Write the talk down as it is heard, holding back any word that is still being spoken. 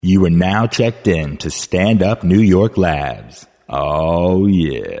You are now checked in to Stand Up New York Labs. Oh,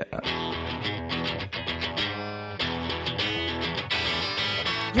 yeah.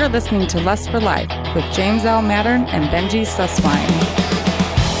 You're listening to Lust for Life with James L. Mattern and Benji Susswine.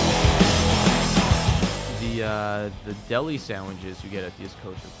 The deli sandwiches you get at these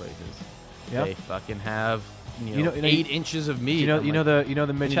kosher places, they fucking have 8 inches of meat. You know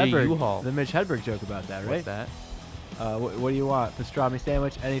the Mitch U-Haul. Hedberg joke about that, right? What's that? What do you want? Pastrami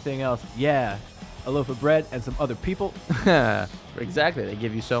sandwich? Anything else? Yeah, a loaf of bread and some other people. Exactly. They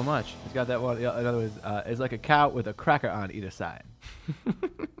give you so much. He's got that one. In other words, it's like a cow with a cracker on either side.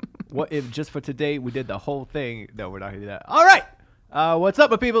 What if just for today we did the whole thing? No, we're not gonna do that. All right. What's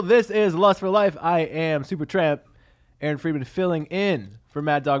up, my people? This is Lust for Life. I am Super Tramp, Aaron Friedman, filling in for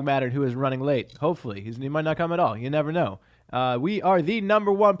Mad Dog Mattern, who is running late. Hopefully, he might not come at all. You never know. We are the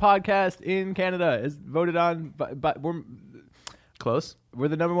 #1 podcast in Canada, as voted on by we're close. We're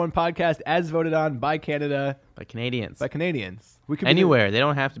the #1 podcast as voted on by Canada, by Canadians. We could anywhere. They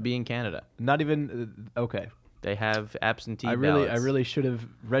don't have to be in Canada. Not even okay. They have absentee I ballots. really should have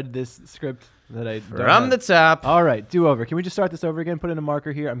read this script that I don't from the top. All right, do over. Can we just start this over again? Put in a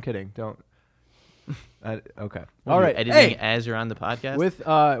marker here. I'm kidding. Don't. Okay. All right. Editing as you're on the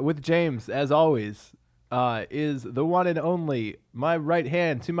podcast with James as always is the one and only my right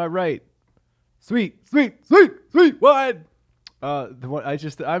hand to my right, sweet one. The one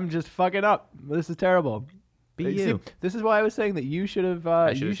I'm just fucking up. This is terrible. You. This is why I was saying that you should have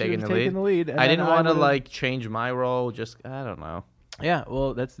taken the lead. I didn't want to change my role. Just I don't know. Yeah,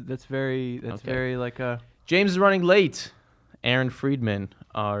 well, that's very like James is running late. Aaron Friedman,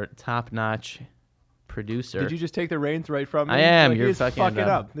 our top-notch producer. Did you just take the reins right from me? I am. You're fucking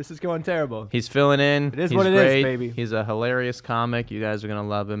up. This is going terrible. He's filling in. It is He's what it great. is, baby. He's a hilarious comic. You guys are gonna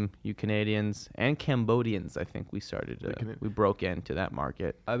love him. You Canadians and Cambodians. I think we started. We broke into that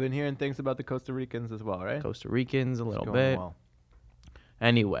market. I've been hearing things about the Costa Ricans as well, right? Costa Ricans a little going bit. Well.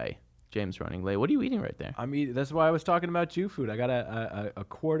 Anyway, James running late. What are you eating right there? I'm eating. That's why I was talking about Jew food. I got a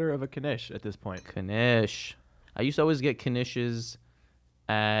quarter of a knish at this point. Knish. I used to always get knishes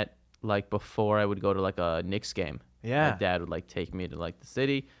at before I would go to a Knicks game. Yeah. My dad would take me to the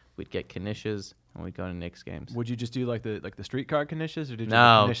city. We'd get knishes and we'd go to Knicks games. Would you just do the streetcar knishes, or did you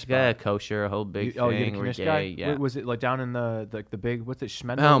no? Yeah, kosher, a whole big thing. Oh, you get a knish guy? Yeah. Was it down in the big? What's it?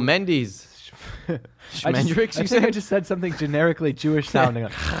 Schmendel? Oh, Mendy's. Schmendrix, I think I just said something generically Jewish sounding.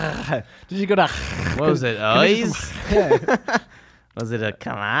 Did you go to? What was it? Ois? Was it a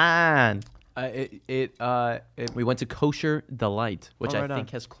come on? We went to Kosher Delight, which I think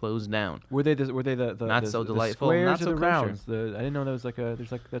has closed down. Were they the not so delightful, squares not or so the kosher? rounds? I didn't know that was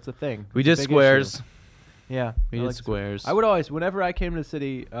that's a thing. We did squares. Issue. Yeah, we did squares. I would always, whenever I came to the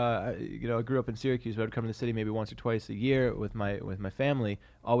city, I grew up in Syracuse. I would come to the city maybe once or twice a year with my family.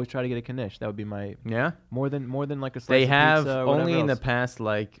 Always try to get a knish. That would be my more than like a slice They of have pizza, only in else. the past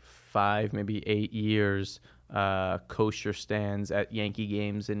 5, maybe 8 years. Kosher stands at Yankee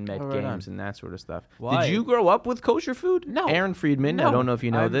games and Met games and that sort of stuff. Why? Did you grow up with kosher food? No. Aaron Friedman, No. I don't know if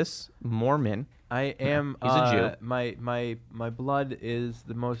you know this, Mormon. I am. He's a Jew. My blood is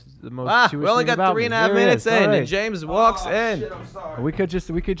the most Jewish we only thing got about 3.5 me. minutes All in, right. and James walks in. Shit, I'm sorry. We could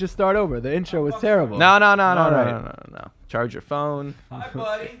just start over. The intro was terrible. No. right. Charge your phone. Hi,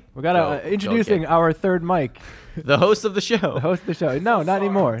 buddy. We got introducing our third mic, The host of the show. the host of the show. No, not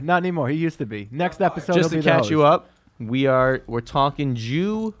anymore. Not anymore. He used to be. Next episode, Just he'll to be the catch you host. up, we're talking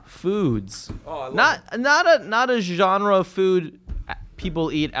Jew foods. Oh, I love Not a genre of food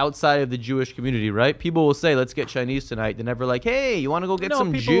people eat outside of the Jewish community, right? People will say, "Let's get Chinese tonight." They're never like, "Hey, you want to go get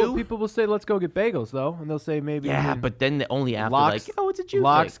some Jew?" People will say, "Let's go get bagels," though, and they'll say maybe. Yeah, but then they only after Lox, "Oh, it's a Jew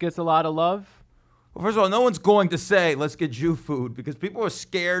Lox thing." gets a lot of love. Well, first of all, no one's going to say, let's get Jew food, because people are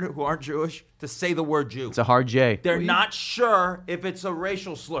scared who aren't Jewish to say the word Jew. It's a hard J. They're not sure if it's a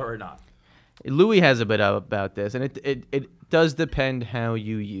racial slur or not. Louis has a bit about this, and it does depend how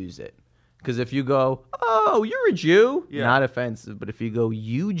you use it. Because if you go, "Oh, you're a Jew," not offensive. But if you go,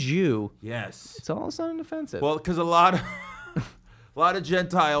 "You Jew," Yes. it's all of a sudden offensive. Well, because a lot of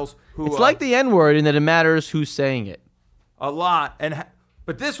Gentiles who... it's like the N-word in that it matters who's saying it. A lot.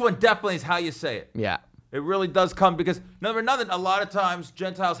 But this one definitely is how you say it. Yeah. It really does come because, nothing, a lot of times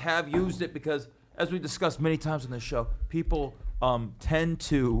Gentiles have used it because, as we discussed many times on this show, people tend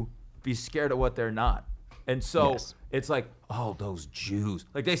to be scared of what they're not. And so it's like, oh, those Jews.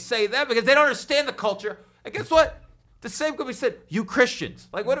 They say that because they don't understand the culture. And guess what? The same could be said, you Christians.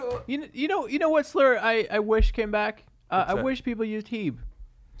 What? You know what slur I wish came back? I that? wish people used Heeb.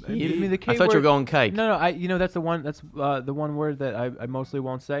 I thought you were going kike. No. That's the one. That's the one word that I mostly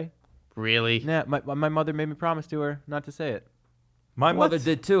won't say. Really? Yeah. My mother made me promise to her not to say it. My mother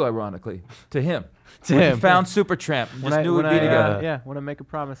did too, ironically, to him. To When him. he found Supertramp. Just knew we'd be together. When I make a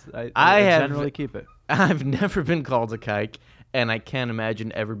promise, I have- generally keep it. I've never been called a kike, and I can't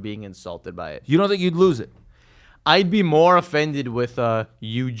imagine ever being insulted by it. You don't think you'd lose it? I'd be more offended with a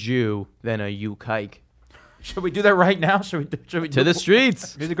you Jew than a you kike. Should we do that right now? Should we To the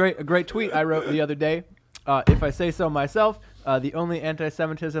streets. Here's a great tweet I wrote the other day. If I say so myself, the only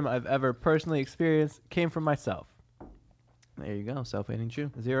anti-Semitism I've ever personally experienced came from myself. There you go, self-hating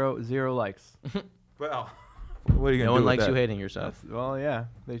Jew. Zero likes. Well, what are you gonna No do one with likes that? you hating yourself. Well, yeah,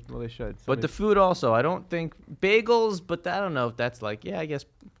 they should. But the food also, I don't think bagels, but I don't know if that's like, yeah, I guess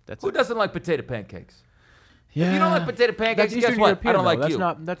that's. Who doesn't like potato pancakes? Yeah. If you don't like potato that's pancakes, Eastern guess what? European. I don't though. like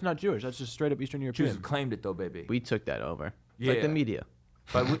that's you. That's not Jewish. That's just straight up Eastern European. Jews claimed it though, baby. We took that over. It's like the Yeah. media.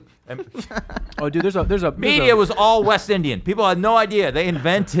 But and Oh, dude, there's a media was all West Indian. People had no idea. They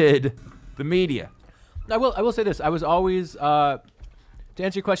invented the media. I will say this. I was always to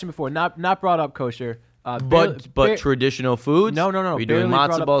answer your question before, not brought up kosher. But traditional foods? No. Are you doing barely brought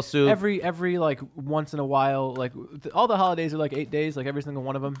matzo up. ball soup? Every like once in a while, like all the holidays are like 8 days, like every single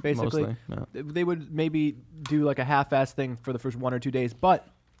one of them basically. Mostly, yeah. They would maybe do like a half-ass thing for the first 1 or 2 days, but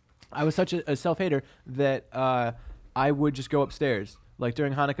I was such a self-hater that I would just go upstairs. Like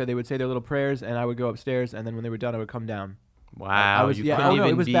during Hanukkah, they would say their little prayers, and I would go upstairs, and then when they were done, I would come down. Wow. I was, you yeah, couldn't oh, no,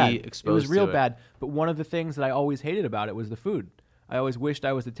 even it was be bad. exposed It was real to bad. But one of the things that I always hated about it was the food. I always wished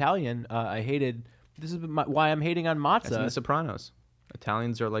I was Italian. I hated. This is why I'm hating on That's in matzah. The Sopranos.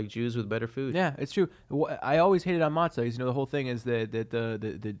 Italians are like Jews with better food. Yeah, it's true. I always hated on matzah. You know, the whole thing is that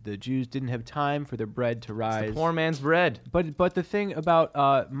the Jews didn't have time for their bread to rise. It's the poor man's bread. But the thing about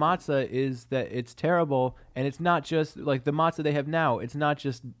matzah is that it's terrible, and it's not just like the matzah they have now. It's not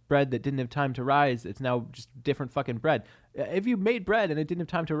just bread that didn't have time to rise. It's now just different fucking bread. If you made bread and it didn't have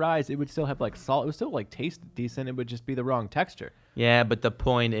time to rise, it would still have like salt. It would still like taste decent. It would just be the wrong texture. Yeah, but the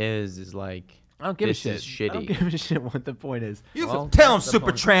point is like I don't give this a shit. is shitty. I don't give a shit what the point is. You Well, tell them, that's the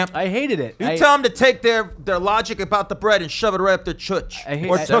point. Supertramp. I hated it. You tell them to take their logic about the bread and shove it right up their chutch. I hate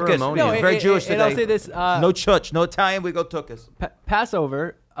Or that. tuchus. Ceremonial. No, very Jewish and today. I'll say this. No chutch, no Italian, we go tuchus.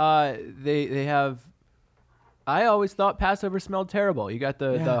 Passover, they have. I always thought Passover smelled terrible. You got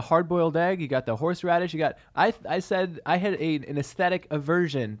the hard-boiled egg. You got the horseradish. You got. I said I had an aesthetic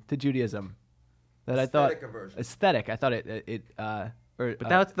aversion to Judaism. That Aesthetic I thought aversion. aesthetic. I thought But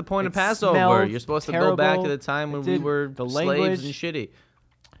that's the point of it Passover. smelled You're supposed to go back to terrible. the time when It we did. were The slaves language. and shitty.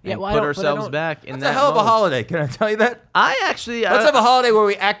 Yeah, And well, I put don't- but I ourselves don't- back in That's that a hell of a mode. holiday. Can I tell you that? I actually, Let's have a holiday where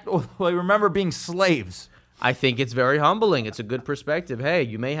we remember being slaves. I think it's very humbling. It's a good perspective. Hey,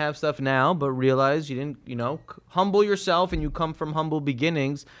 you may have stuff now, but realize you didn't, humble yourself and you come from humble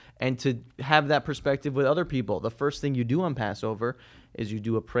beginnings, and to have that perspective with other people. The first thing you do on Passover is you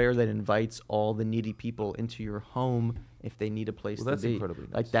do a prayer that invites all the needy people into your home if they need a place Well, to that's be. incredibly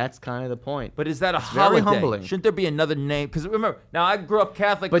nice. Like, that's kind of the point. But is that a very holiday? humbling. Shouldn't there be another name? Because remember, now I grew up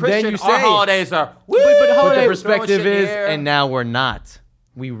Catholic, But then Christian. you Our say- holidays are. but the But holiday- the throwing perspective shit in the is, air. and now we're not.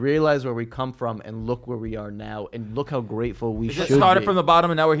 We realize where we come from, and look where we are now, and look how grateful we Is should it started be. from the bottom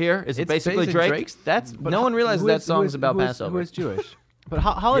and now we're here? Is it It's basically basic Drake? Drake's. That's But no one realizes who that is- song's who is- about who is- Passover. Who is Jewish? But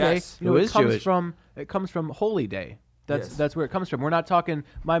holiday, Yes. Who is Jewish? it comes from Holy Day. Yes. That's where it comes from. We're not talking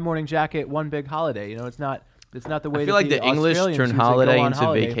My Morning Jacket, one big holiday. It's not the way. I feel like that the English Australians turn use it, go holiday on into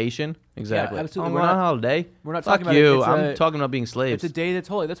holiday. vacation. Exactly. absolutely. Oh, we're not on holiday. We're not Fuck talking about you. it. It's I'm talking about being slaves. It's a day that's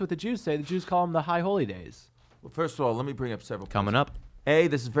holy. That's what the Jews say. The Jews call them the high holy days. Well, first of all, let me bring up several Coming points. up.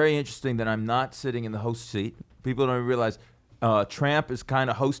 This is very interesting that I'm not sitting in the host seat. People don't realize Tramp is kind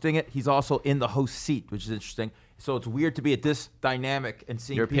of hosting it. He's also in the host seat, which is interesting. So it's weird to be at this dynamic and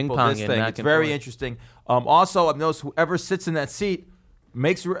seeing You're people ping-ponging this thing. back It's and very forth. interesting. Also, I've noticed whoever sits in that seat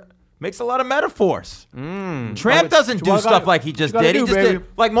makes a lot of metaphors. Tramp doesn't do what stuff gotta- like he what just you gotta did. He do, just baby. did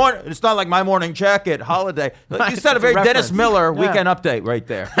like it's not like My Morning Jacket holiday. Like you said a It's a very Dennis reference. Miller Yeah. weekend update right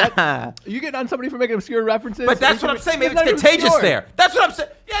there. You get on somebody for making obscure references. But that's what I'm saying. Maybe not it's even contagious obscure. there. That's what I'm saying.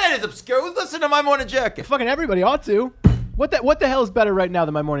 Yeah, it is obscure. Who's listening to My Morning Jacket? Fucking everybody ought to. What the hell is better right now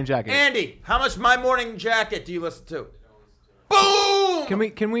than My Morning Jacket? Andy, how much My Morning Jacket do you listen to? Boom!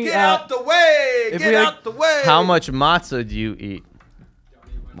 Can we Get out the way! if Get we, like- out the way! How much matzah do you eat?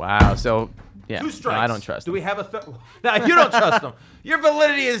 Wow. So, yeah. Two no, strikes. I don't trust Do him. we have a third? No, you don't trust them. Your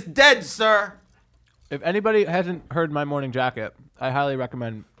validity is dead, sir. If anybody hasn't heard My Morning Jacket, I highly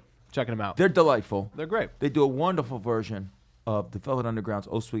recommend checking them out. They're delightful. They're great. They do a wonderful version of the Velvet Underground's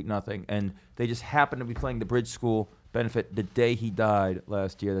 "Oh Sweet Nothing," and they just happen to be playing the Bridge School benefit the day he died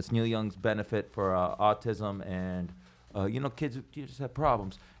last year. That's Neil Young's benefit for autism and kids who just have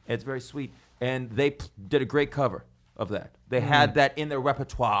problems. And it's very sweet, and they did a great cover of that. They had that in their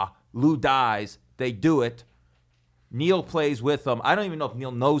repertoire. Lou dies, they do it. Neil plays with them. I don't even know if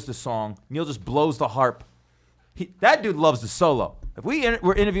Neil knows the song. Neil just blows the harp. That dude loves the solo. If we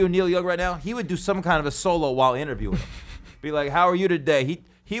were interviewing Neil Young right now, he would do some kind of a solo while interviewing him. Be like, "How are you today?"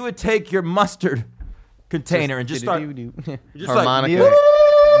 He would take your mustard container and just start just harmonica.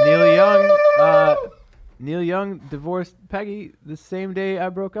 Neil Young divorced Peggy the same day I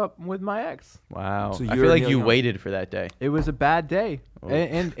broke up with my ex. Wow. So I you're feel like Neil you Young. waited for that day. It was a bad day. Oh.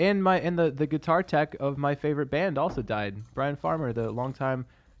 And the guitar tech of my favorite band also died. Brian Farmer, the longtime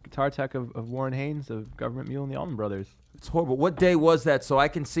guitar tech of Warren Haynes of Government Mule and the Allman Brothers. It's horrible. What day was that? So I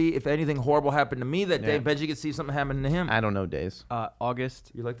can see if anything horrible happened to me that day. Yeah. Benji can see something happen to him. I don't know days.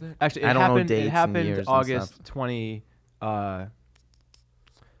 August. You like that? Actually, I it don't know happened. dates It and happened years and August stuff. 20.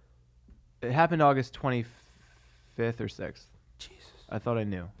 It happened August 25th or 6th. Jesus. I thought I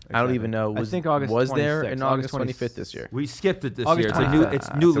knew. I don't exactly. even know. I think August. Was there 26th, an August 25th this year? We skipped it this August year. 25th.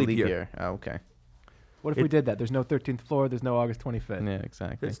 It's new It's a leap year. Oh, okay. What if we did that? There's no 13th floor. There's no August 25th. Yeah,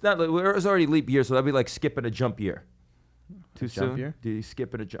 exactly. It's not. It was already leap year, so that'd be like skipping a jump year. Too jump soon? year? Did you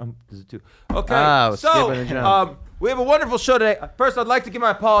skip it a jump? Is it too? Okay. Oh, so skipping a jump. we have a wonderful show today. First, I'd like to give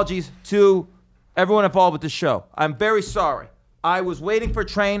my apologies to everyone involved with the show. I'm very sorry. I was waiting for a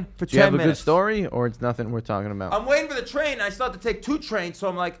train for Do you 10 have a minutes. good story, or it's nothing worth talking about? I'm waiting for the train, and I still have to take 2 trains, so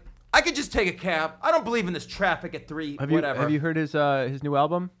I'm like, I could just take a cab. I don't believe in this traffic at 3, whatever. Have you heard his new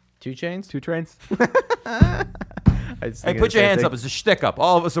album? 2 Chainz? 2 Trains. Hey, put your hands up. It's a shtick up.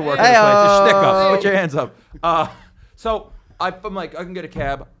 All of us are working. Hey, this way. It's a shtick oh. up. Put your hands up. So I'm like, I can get a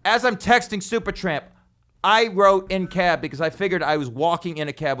cab. As I'm texting Supertramp, I wrote in cab because I figured I was walking in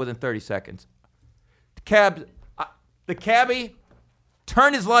a cab within 30 seconds. The cabbie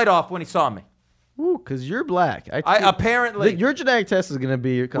turned his light off when he saw me. Ooh, because you're black. I apparently. your genetic test is going to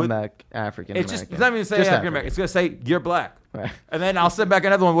be your comeback African It's American. just. It's not even saying Just African American. It's gonna say you're black. Right. And then I'll send back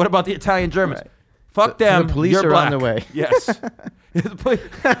another one. What about the Italian Germans? Right. Fuck The them. police you're are black. on their way. Yes. The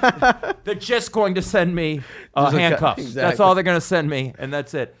police- they're just going to send me Just a handcuffs. That's exactly. all they're going to send me, and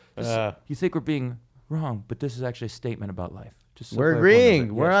that's it. Uh. You think we're being wrong, but this is actually a statement about life. Just so We're everyone knows agreeing.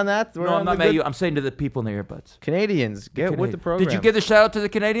 it. We're Yes. on that. We're No, on I'm not the mad at good- you. I'm saying to the people in the earbuds. Canadians, get with the program. Did you give the shout out to the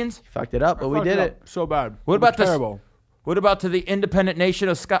Canadians? Fucked it up, but we Fucked did up it. so bad. What It was about this? terrible? What about to the independent nation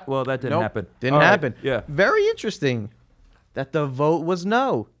of Scott? Well, that didn't Nope. happen. Didn't All right. happen. Yeah. Very interesting that the vote was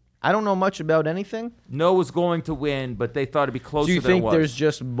no. I don't know much about anything. No was going to win, but they thought it'd be closer Do you than it think was. there's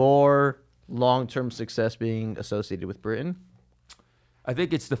just more long-term success being associated with Britain? I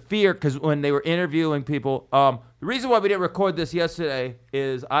think it's the fear because when they were interviewing people, the reason why we didn't record this yesterday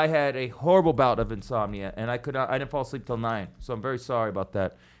is I had a horrible bout of insomnia and I didn't fall asleep till 9, so I'm very sorry about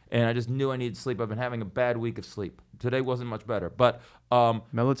that. And I just knew I needed sleep. I've been having a bad week of sleep. Today wasn't much better, but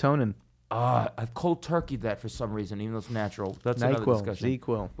Melatonin, I've cold turkeyed that for some reason, even though it's natural. That's another NyQuil, discussion.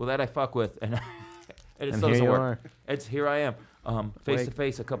 ZQuil. Well, that I fuck with, and and it And still here doesn't you work. are. It's here I am, face Wait. to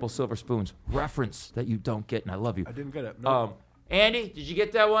face, a couple silver spoons. Reference that you don't get, and I love you. I didn't get it. No. Andy, did you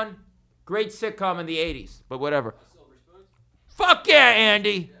get that one? Great sitcom in the 80s, but whatever. Fuck yeah,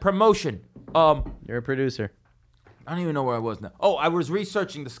 Andy! Promotion. You're a producer. I don't even know where I was now. Oh, I was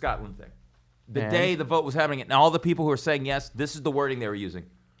researching the Scotland thing. The And? day the vote was happening, and all the people who were saying yes, this is the wording they were using.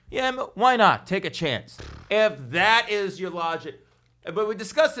 Yeah, why not? Take a chance. If that is your logic. But we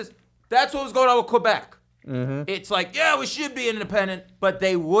discussed this. That's what was going on with Quebec. Mm-hmm. It's like, yeah, we should be independent, but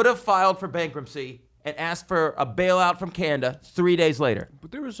they would have filed for bankruptcy and asked for a bailout from Canada 3 days later.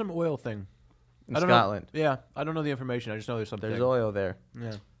 But there was some oil thing. In I don't know- Scotland. Yeah, I don't know the information. I just know there's something. There's oil there.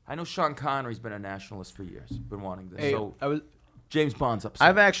 Yeah. I know Sean Connery's been a nationalist for years, been wanting this. Hey, So I was. James Bond's upset.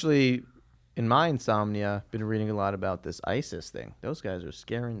 I've actually, in my insomnia, been reading a lot about this ISIS thing. Those guys are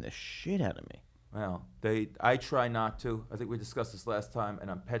scaring the shit out of me. Well, I try not to. I think we discussed this last time, and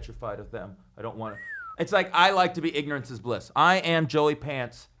I'm petrified of them. I don't want to. It's like I like to be ignorance is bliss. I am Joey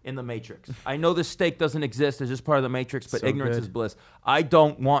Pants in the Matrix. I know this steak doesn't exist. It's just part of the Matrix, but So ignorance good. is bliss. I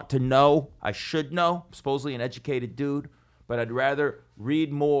don't want to know. I should know. I'm supposedly an educated dude, but I'd rather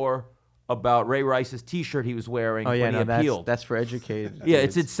read more about Ray Rice's T-shirt he was wearing Oh yeah, when he no, appealed. that's for educated. Yeah,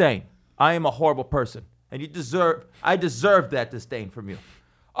 it's dudes. insane. I am a horrible person, and I deserve that disdain from you.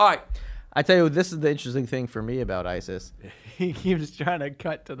 All right. I tell you, this is the interesting thing for me about ISIS. He keeps trying to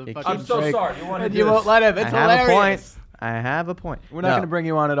cut to the It fucking I'm so break, sorry. You want to and do you this? won't let him. It's I have hilarious. a point. I have a point. We're not No, going to bring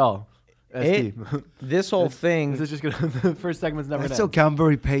you on at all. it- SD. This whole thing. This is just going to. The first segment's never That's done. okay. I'm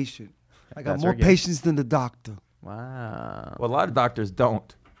very patient. I got That's more okay. patience than the doctor. Wow. Well, a lot of doctors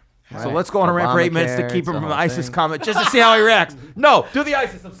don't. So Right. let's go on a rant for 8 minutes to Obamacare, keep him it's from the an whole ISIS thing. comment just to see how he reacts. No, do the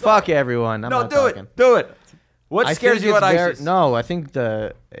ISIS. I'm sorry. Fuck everyone. I'm No, not do talking. it. Do it. What I scares think you it's about very- ISIS? No, I think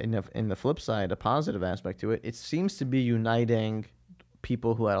in the flip side, a positive aspect to it, it seems to be uniting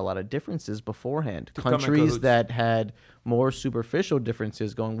people who had a lot of differences beforehand. To come in Countries cahoots. that had more superficial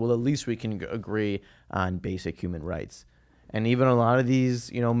differences going, well, at least we can agree on basic human rights. And even a lot of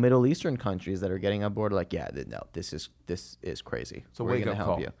these, Middle Eastern countries that are getting on board, like, yeah, no, this is crazy. It's a We're wake-up gonna help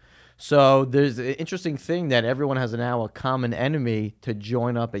call. you. So there's an interesting thing that everyone has now a common enemy to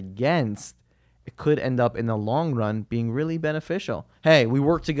join up against. It could end up in the long run being really beneficial. Hey, we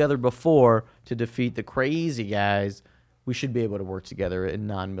worked together before to defeat the crazy guys. We should be able to work together in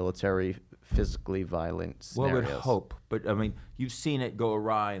non-military, physically violent One scenarios. would hope, but I mean, you've seen it go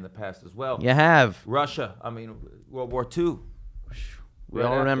awry in the past as well. You have. Russia, I mean, World War II. We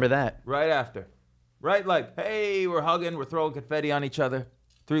all remember that. Right after. Right, like, hey, we're hugging, we're throwing confetti on each other.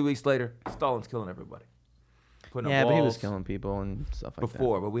 3 weeks later, Stalin's killing everybody. Putting up Yeah, but he was walls killing people and stuff like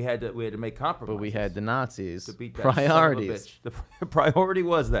before, but we had to make that. compromises. But we had the Nazis. to beat that son of a Priorities. bitch. The priority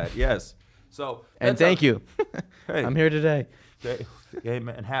was that, yes. So And that's thank how- you. Hey, I'm here today. hey,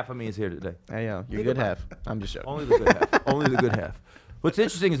 man, and half of me is here today. Hey, yo, you're Think good about half. I'm just joking. Only the good half. Only the good half. What's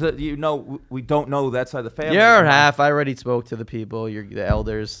interesting is that we don't know that side of the family. You're half. I already spoke to the people. You're the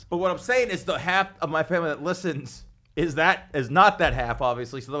elders. But what I'm saying is the half of my family that listens is not that half,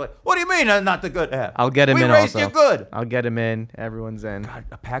 obviously. So they're like, what do you mean not the good half? I'll get him we in raised also. you good. I'll get him in. Everyone's in. God,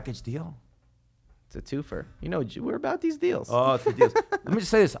 a package deal? It's a twofer. We're about these deals. Oh, it's the deals. Let me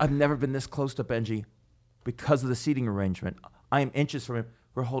just say this. I've never been this close to Benji because of the seating arrangement. I am inches from him.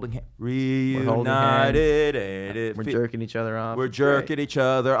 We're holding hands. holding hands. Reunited. and it We're fe- jerking each other off. We're It's jerking each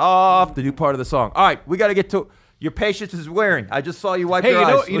other off. The new part of the song. All right, we got to get to your patience is wearing. I just saw you wipe Hey, your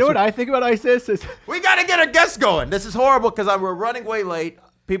eyes. you know what I think about ISIS is We got to get our guests going. This is horrible because we're running way late.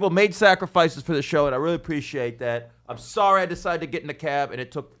 People made sacrifices for the show, and I really appreciate that. I'm sorry I decided to get in the cab, and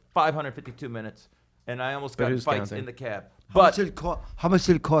it took 552 minutes, and I almost But got in who's fights counting? in the cab. How much But did it how much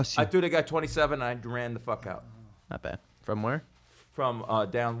did it cost you? I threw the guy 27, and I ran the fuck out Not bad. From where? from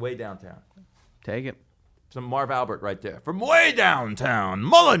way downtown. Take it. Some Marv Albert right there. From way downtown.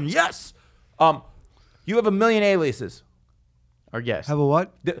 Mullen, yes. You have a million aliases. Our guest. Have a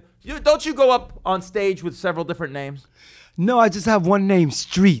what? Don't you go up on stage with several different names? No, I just have one name,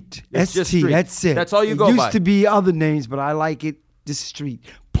 Street. It's just ST, Street. that's it. That's all you it go used by. to be other names, but I like it, just Street.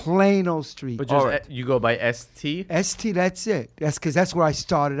 Plain old Street. But All just right. you go by ST ST, that's it. That's because that's where I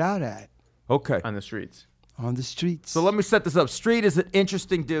started out at, Okay. on the streets. on the streets. So let me set this up. Street is an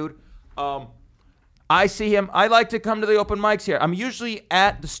interesting dude. I see him. I like to come to the open mics here. I'm usually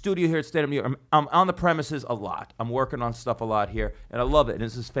at the studio here at Stand Up New York. I'm on the premises a lot. I'm working on stuff a lot here, and I love it. And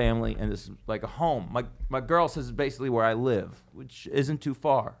this is family, and this is like a home. My girl says it's basically where I live, which isn't too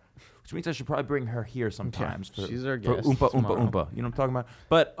far. Which means I should probably bring her here sometimes. Yeah, she's our for guest Oompa tomorrow. Oompa Oompa. You know what I'm talking about?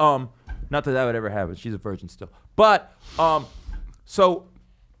 But not that would ever happen. She's a virgin still. But so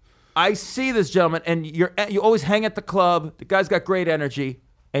I see this gentleman, and you always hang at the club. The guy's got great energy,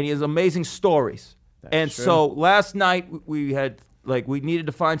 and he has amazing stories. That's true. So last night we had we needed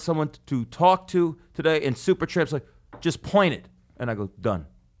to find someone to talk to today, and Supertramp's like, just point it, and I go done.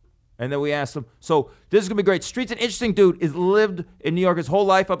 And then we asked him. So this is gonna be great. Street's an interesting dude. He's lived in New York his whole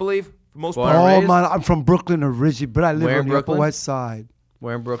life, I believe, for the most Born part. and Oh raised? man, I'm from Brooklyn originally, but I live Where on in the Upper Brooklyn? West Side.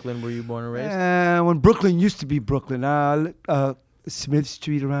 Where in Brooklyn were you born and raised? When Brooklyn used to be Brooklyn, Smith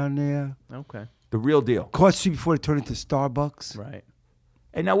Street around there, Okay. The real deal. Court Street before it turned into Starbucks. Right.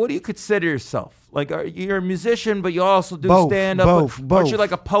 And now, what do you consider yourself? Like, you're a musician, but you also do Both, stand-up. both, Aren't you both.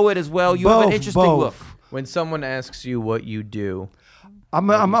 like a poet as well? You have an interesting look. When someone asks you what you do, I'm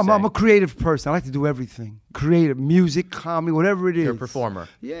What do you I'm say? a creative person. I like to do everything. Creative, music, comedy, whatever it is. you're a performer.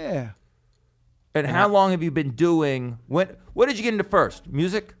 Yeah. And how long have you been doing? What did you get into first?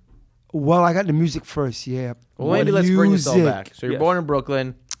 Music? Well, I got the music first, yeah. Well, maybe let's bring this all Music. back. So you're Yes. born in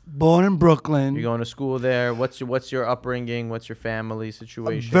Brooklyn. Born in Brooklyn. You're going to school there. What's your upbringing? What's your family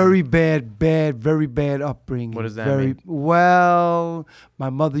situation? Very bad upbringing. What does that Very, mean? Well, my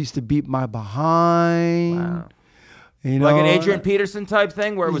mother used to beat my behind. Wow. You know, Like an Adrian Peterson type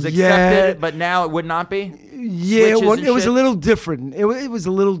thing where it was Yeah. accepted, but now it would not be? Yeah, switches well, and it was shit? a little different. It was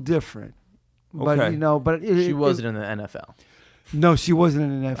a little different. But Okay. She wasn't in the NFL. No, she wasn't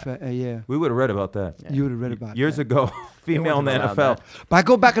in an NFL. Yeah, We would have read about that. you would have read about Years that. ago, female in the wasn't allowed NFL. that. But I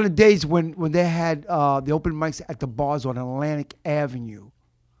go back in the days when they had the open mics at the bars on Atlantic Avenue.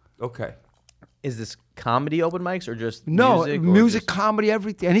 Okay. Is this comedy open mics or just No, music? music, or just comedy,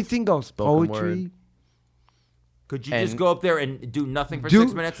 everything, anything goes. Spoken Poetry. word. Could you And- just go up there and do nothing for Do-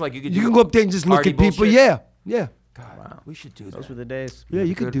 6 minutes? Like you could. You do can go up there and just look arty at people. bullshit? Yeah, yeah, God, Wow. we should do Those that. were the days. yeah.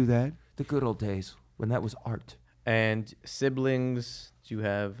 You good. could do that. The good old days when that was art. And siblings? Do you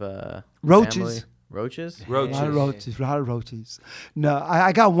have Roaches. family? Roaches? A lot of Roaches. roaches, a lot of roaches. No,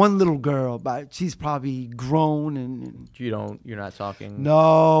 I got one little girl, but she's probably grown and You're not talking.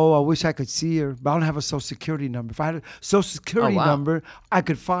 no, I wish I could see her, but I don't have a social security number. If I had a social security wow. number, I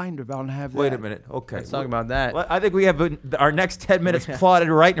could find her, but I don't have that. Wait a minute. Okay. Let's talk about that. Well, I think we have our next 10 minutes plotted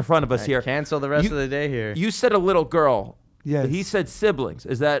right in front of us here. Cancel the rest You- of the day here. You said a little girl. Yes. He said siblings.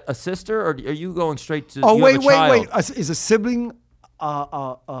 Is that a sister, or are you going straight to? Oh, you wait, have a wait, child? wait. Is a sibling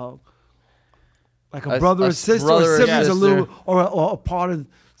like a brother a or sister, brother or or siblings a sister. little, or a part of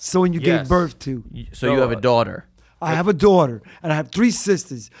someone you Yes. gave birth to? So you have a daughter. I have a daughter, and I have 3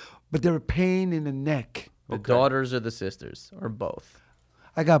 sisters, but they're a pain in the neck. The daughters or the sisters or both.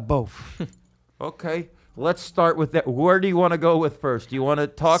 I got both. Okay. Let's start with that. Where do you want to go with first? Do you want to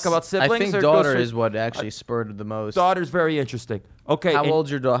talk about siblings? I think or go daughter straight- is what actually spurred the most. Daughter's very interesting. Okay. How and- old's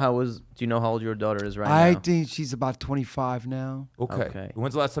your daughter? Do you know how old your daughter is right I now? think she's about 25 now. Okay. Okay.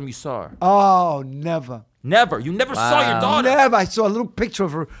 When's the last time you saw her? Oh, never. Never. You never saw your Wow. daughter. Never. I saw a little picture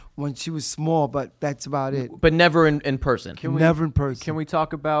of her when she was small, but that's about it. But never in person. Never in person. Can we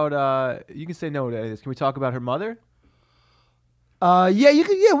talk about? You can say no to this. Can we talk about her mother? Yeah, you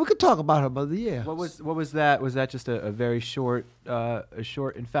could. Yeah, we could talk about her mother. Yeah. What was that? Was that just a very short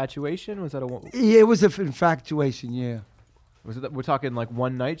infatuation? Was that a Yeah, it was an infatuation. Yeah. was it? We're talking like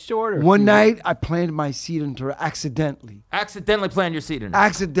one night short. Or a One few- night, I planted my seed into her accidentally. Accidentally planned your seat in.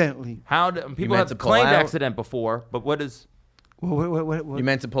 Accidentally. How do, people meant have to pull claimed out? accident before, but what is? What? You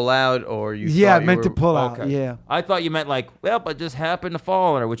meant to pull out, or you? Yeah, I thought you meant to were- pull out. Okay. Yeah. I thought you meant like, well, but just happened to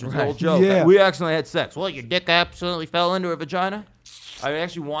fall on her, which was the Right. old joke. Yeah. We accidentally had sex. Well, your dick absolutely fell into her vagina. I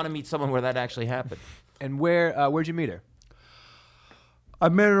actually want to meet someone where that actually happened. And where'd you meet her? I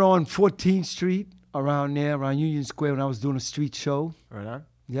met her on 14th Street, around there, around Union Square, when I was doing a street show. Right on.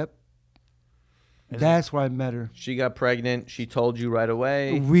 Yep. That's where I met her. She got pregnant. She told you right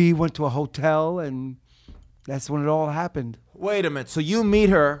away. We went to a hotel, and that's when it all happened. Wait a minute. So you meet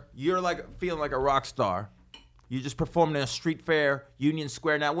her. You're like feeling like a rock star. You just performed in a street fair, Union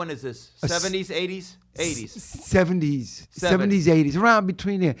Square. Now, when is this? A s- 70s, 80s? 80s. 70s, 80s, around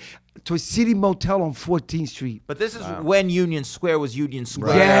between there, to a city motel on 14th Street. But this is when Union Square was Union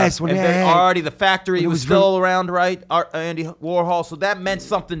Square. Yes, when and they then had- already the factory when it was was still around, right? Andy Warhol. So that meant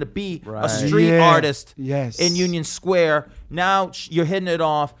something to be a Right. street Yeah, artist yes. in Union Square. Now you're hitting it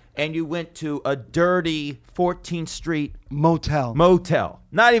off, and you went to a dirty 14th Street Motel. motel.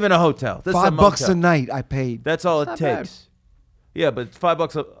 Not even a hotel. This is a $5 motel. a night I paid. That's all it not bad. takes. Yeah, but it's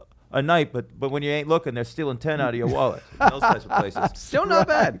 $5 a night. But when you ain't looking, they're stealing 10 out of your wallet. In those types of places. Still not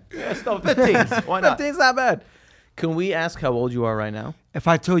bad. Yeah, still 15. Why not? 15's not bad. Can we ask how old you are right now? If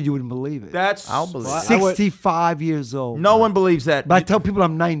I told you, you wouldn't believe it. That's I'll believe it. 65 years old. No one believes that. But I tell people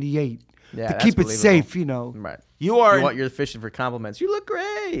I'm 98 Yeah, to that's keep it believable. safe, you know. Right. You are. You're fishing for compliments. You look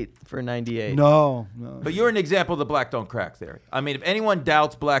great for 98. No. But you're an example of the black don't crack theory. I mean, if anyone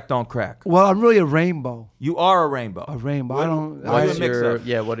doubts black don't crack, Well, I'm really a rainbow. you are a rainbow. A rainbow. What- I don't. what are you What's a mix your, of?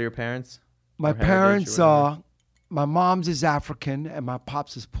 yeah, what are your parents? My Or heritage or parents whatever? are. My mom's is African and my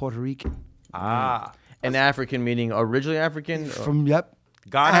pops is Puerto Rican. Ah, An African meaning originally African? Or From yep.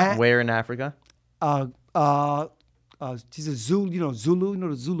 Ghana. where in Africa? She's a Zulu. You know Zulu. You know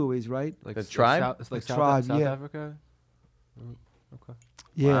what Zulu is, right? Like The tribe? South, it's like The South, tribe, South yeah. Africa.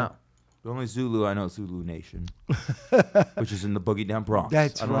 Yeah. Wow. The only Zulu I know is Zulu Nation, which is in the Boogie Down Bronx.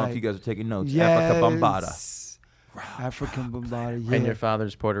 That's I don't know if right. you guys are taking notes. Yes. Africa Bambata. African Bombada. Yeah. And your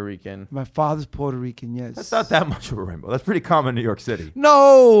father's Puerto Rican. My father's Puerto Rican. Yes. That's not that much of a rainbow. That's pretty common in New York City.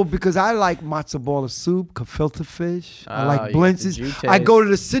 No, because I like matzo ball of soup, gefilte fish. I Ah, like you get the blintzes. Jew I go taste.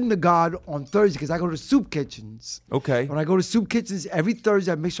 to the synagogue on Thursday because I go to soup kitchens. Okay. When I go to soup kitchens every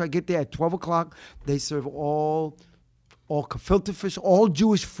Thursday, I make sure I get there at 12 o'clock. They serve all gefilte fish, all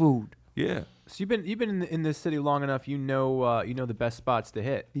Jewish food. Yeah. So you've been in this city long enough. You know the best spots to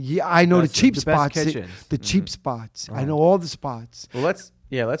hit. Yeah, I know the Best- cheap the best spots. kitchens. The cheap spots. I know all the spots. Well, let's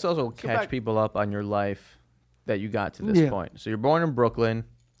also catch back- people up on your life that you got to this Yeah. point. So you're born in Brooklyn,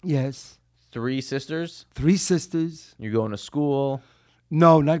 Yes. 3 sisters. 3 sisters. You're going to school.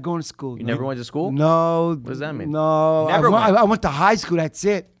 No, not going to school. You never went to school? No. What does that mean? No. Never I went. I went to high school. That's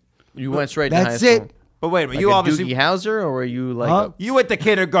it. You went straight to high That's school. it. But wait a minute. Like You a obviously Doogie Howser, or were you like Huh? you went to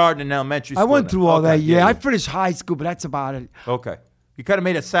kindergarten and elementary I school. went then. through all Okay, that. Yeah, I yeah. finished high school, but that's about it. Okay. You kind of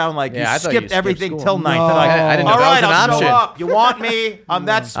made it sound like Yeah, I you thought you skipped skipped everything school. till ninth. No. They're like, I didn't know all that right, was an I'll option." show up. You want me? I'm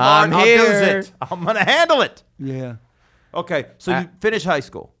that smart. I'm I'll here. do it. I'm gonna handle it. Yeah. Okay. So you finished high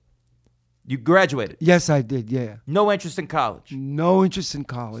school. You graduated. Yes, I did. Yeah. No interest in college. No interest in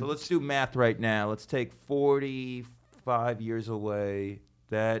college. So let's do math right now. Let's take 45 years away.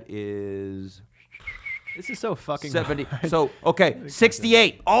 That is This is so fucking 70. hard. So, okay,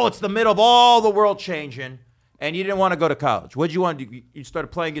 68. Oh, it's the middle of all the world changing, and you didn't want to go to college. What did you want to do? You started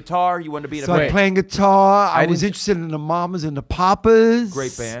playing guitar? You wanted to be in a Started band? playing guitar. I was didn't- interested in the Mamas and the Papas.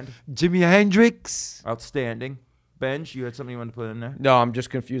 Great band. Jimi Hendrix. Outstanding. Benj, you had something you wanted to put in there? No, I'm just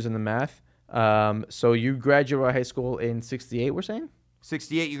confused in the math. So you graduated high school in 68, we're saying?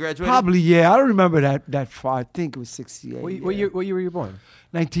 68, you graduated? Probably, yeah. I don't remember that far. I think it was 68. What year were you born?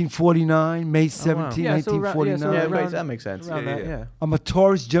 1949, May 17, Yeah, so around- 1949. Yeah, around- that makes sense. Around Yeah, that, yeah. yeah. I'm a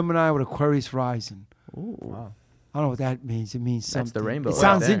Taurus Gemini with Aquarius rising. Wow. I don't know what that means. It means something. That's the rainbow It right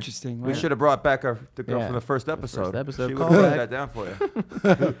sounds there. interesting, We right? should have brought back the girl Yeah. from the first episode. episode. She would Call have wrote back. that down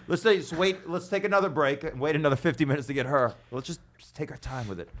for you. Let's take another break and wait another 50 minutes to get her. Let's just take our time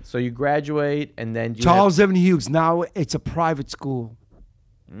with it. So you graduate, and then you Charles Evan Hughes. Now it's a private school.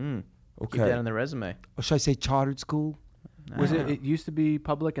 keep that on the resume. Or should I say chartered school? Was it? It used to be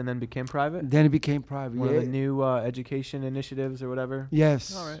public and then became private. Then it became private. One yeah. of the new education initiatives or whatever.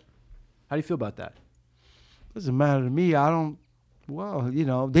 Yes. All right. How do you feel about that? Doesn't matter to me. I don't. Well,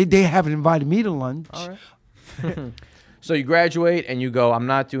 they haven't invited me to lunch. All right. So you graduate, and you go, I'm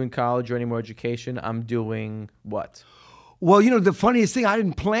not doing college or any more education. I'm doing what? Well, the funniest thing, I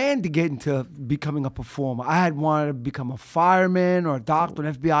didn't plan to get into becoming a performer. I had wanted to become a fireman or a doctor,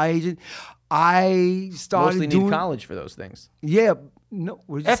 an FBI agent. I started Mostly doing need college for those things. Yeah. No.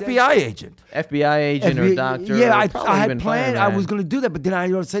 What did you say? FBI agent. FBI agent or FBI doctor. Yeah, or I probably had even planned. I fireman. was going to do that, but then all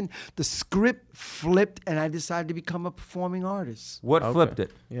of a sudden the script flipped, and I decided to become a performing artist. What Okay. flipped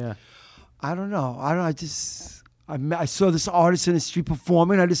it? Yeah. I don't know. I saw this artist in the street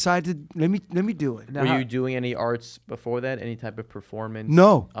performing. I decided let me do it. Now, Were how- you doing any arts before that? Any type of performance?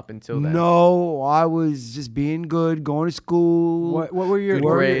 No. Up until then? No, I was just being good, going to school. What were your Good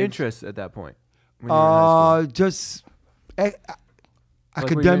what were your grades. interests at that point? When you were in high school? Just Like,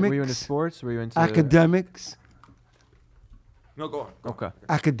 academics. Were you into sports? Were you into academics? No, go on. Okay.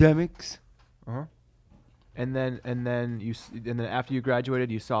 Academics. And then after you graduated,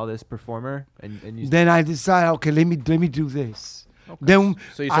 you saw this performer, and you Then I decided, okay, let me do this. Then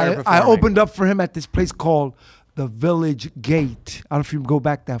So you started I performing. opened up for him at this place called the Village Gate. I don't know if you can go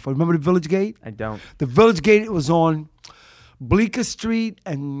back that far. Remember the Village Gate? I don't. The Village Gate was on Bleecker Street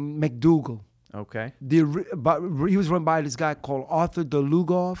and McDougal. Okay. He was run by this guy called Arthur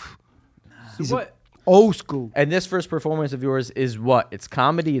DeLugoff. He's what? old school. And this first performance of yours is what? It's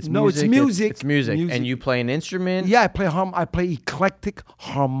comedy. It's No, it's music. music. It's music. Music. And you play an instrument. Yeah, I play eclectic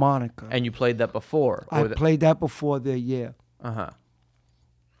harmonica. And you played that before. I played that before the year.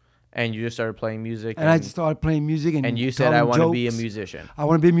 And you just started playing music. And I started playing music and you said, telling I want to be a jokes. musician. I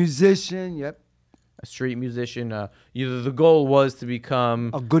want to be a musician. Yep. A street musician. The goal was to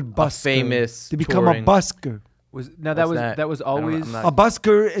become A good busker. famous to become touring- a busker. What's that? that was I don't know, always I'm not- A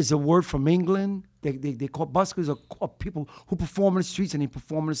busker is a word from England. They call buskers are people who perform in the streets and they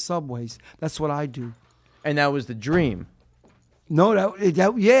perform in the subways. That's what I do. And that was the dream. No,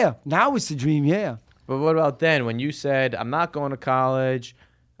 that yeah. Now it's the dream. Yeah. But what about then when you said, I'm not going to college,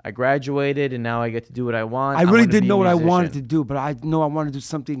 I graduated, and now I get to do what I want? I really wanna didn't be a know what I wanted to musician." do, but I know I wanted to do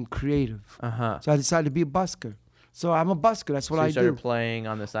something creative. So I decided to be a busker. So I'm a busker. That's what So you I started do. playing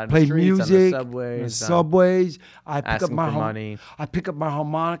on the side of Play the streets, music, on the subways. subways. I pick up asking my for money. I pick up my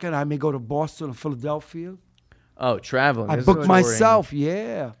harmonica and I may go to Boston or Philadelphia. Oh, traveling. I This is book touring. myself.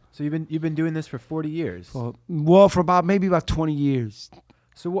 Yeah. So you've been doing this for 40 years. For about 20 years.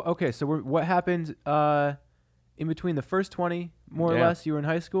 So okay, so what happened in between the first 20, more or Yeah. less, you were in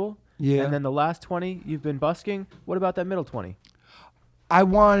high school? Yeah. And then the last 20, you've been busking? What about that middle 20? I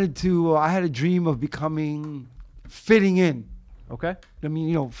wanted to. I had a dream of fitting in. Okay. I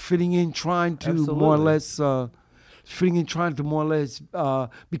mean, fitting in, trying to more or Absolutely. less, fitting in, trying to more or less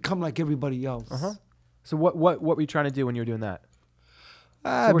become like everybody else. So what were you trying to do when you were doing that?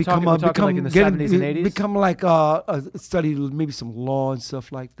 Ah, we're talking like in the 70s and 80s? Become like study maybe some law and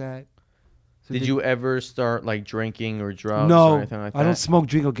stuff like that. So Did you ever start like drinking or drugs or No, anything like that? I don't smoke,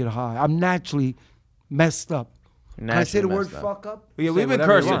 drink, or get high. I'm naturally messed up. Can I say the Naturally word messed up. fuck up? Yeah, we've been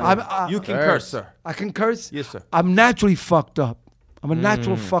whatever you cursing. want. You can Curse. curse, sir. I can curse? Yes, sir. I'm naturally fucked up. I'm a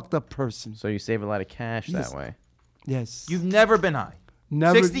natural fucked up person. So you save a lot of cash Yes. that way. Yes. You've never been high.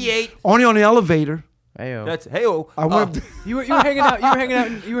 Never. 68. Only on the elevator. Heyo. That's hey-oh. I went. You were hanging out.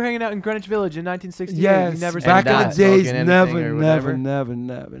 You were hanging out in Greenwich Village in 1968. Yes. You never Back And in not the days, smoking never, anything or never,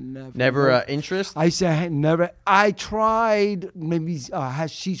 whatever? never. Never interest? I said I had never. I tried maybe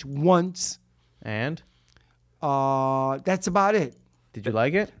hashish once. And? That's about it. Did you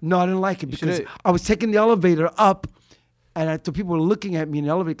like it? No, I didn't like it because shoulda- I was taking the elevator up, and I thought people were looking at me in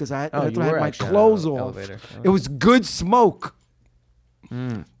the elevator because I Oh, thought you I had were my actually on clothes the off. elevator. It was good smoke.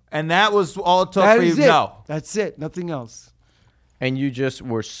 And that was all it took That for you? is it. No. That's it. Nothing else. And you just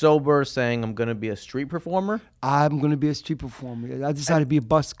were sober, saying, "I'm going to be a street performer." I'm gonna be a street performer. I decided to be a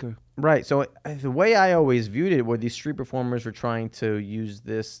busker. Right. So the way I always viewed it, were these street performers were trying to use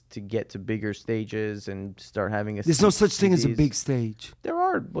this to get to bigger stages and start having a. There's no such thing as a CDs. big stage. There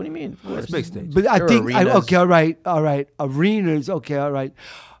are. What do you mean? Of course. It's big stage. But I There are think arenas. okay, all right. Arenas, okay, all right.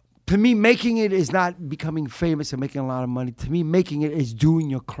 To me, making it is not becoming famous and making a lot of money. To me, making it is doing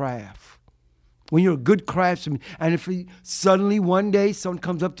your craft. When you're a good craftsman, and if suddenly one day someone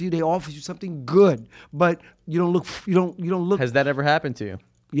comes up to you, they offer you something good, but you don't look. Has that ever happened to you?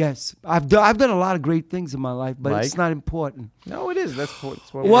 Yes, I've done a lot of great things in my life, but it's Like? not important. No, it is. That's what.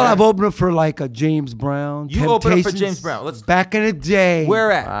 Well, I've opened up for like a James Brown. You opened up for Temptations, James Brown. Let's- back in the day.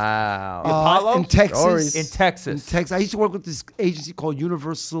 Where at? Wow. Apollo? In Texas. Stories. In Texas. In Texas. I used to work with this agency called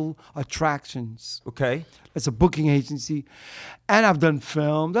Universal Attractions. Okay. It's a booking agency. And I've done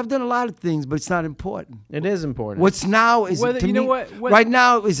films. I've done a lot of things, but it's not important. It is important. What's now is Whether- to you me, know what- right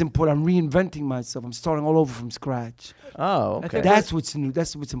now is important. I'm reinventing myself. I'm starting all over from scratch. Oh, okay. think That's what's new.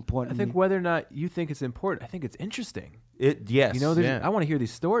 That's what's important. I to think me. whether or not you think it's important, I think it's interesting. Yes. You know, Yeah. I want to hear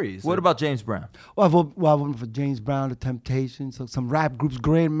these stories. What about James Brown? I've opened for James Brown, The Temptations, so some rap groups,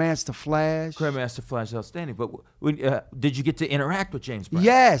 Grandmaster Flash. Grandmaster Flash is outstanding. But did you get to interact with James Brown?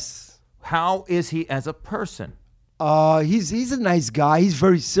 Yes. How is he as a person? He's a nice guy. He's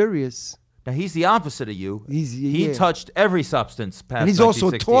very serious. Now, he's the opposite of you. He yeah. touched every substance past And he's also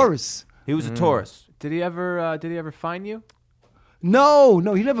a 1968. Taurus. He was a Taurus. Did he ever find you? No,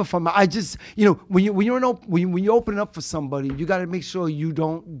 he never found me. I just, when you open up for somebody, you got to make sure you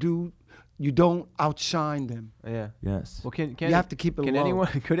don't outshine them. Yeah. Yes. Well, can You have to keep it Can low.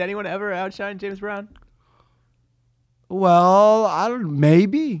 could anyone ever outshine James Brown? Well, I don't.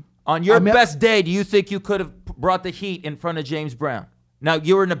 Maybe. On your I mean, best day, do you think you could have brought the heat in front of James Brown? Now,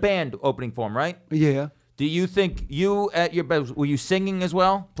 you were in a band opening for him, right? Yeah. Do you think you at your best, were you singing as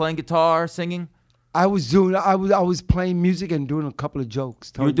well? Playing guitar, singing? I was playing music and doing a couple of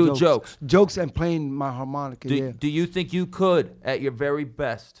jokes. You were telling doing jokes? Jokes and playing my harmonica. Yeah. Do you think you could, at your very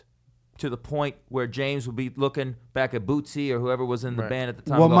best, to the point where James would be looking back at Bootsy or whoever was in the band at the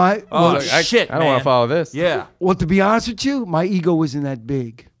time? Well, and go, my- shit, I don't want man." to follow this. Yeah, Well, to be honest with you, my ego wasn't that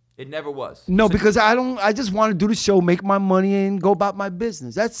big. it never was. No, So- because I just want to do the show, make my money, and go about my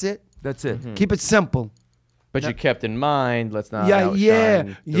business. That's it. That's it. Keep it simple. But you kept in mind, let's not Yeah, outshine yeah, the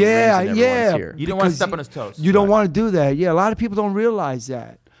reason yeah, everyone's yeah. here. You don't want to Because step on his toes. You don't want to do that. Yeah, a lot of people don't realize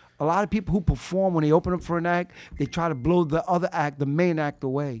that. A lot of people who perform, when they open up for an act, they try to blow the other act, the main act,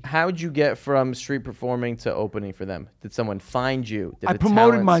 away. How'd you get from street performing to opening for them? Did someone find you? Did I a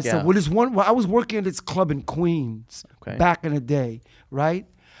promoted talent myself. scout? Well, I was working at this club in Queens Okay. back in the day, right?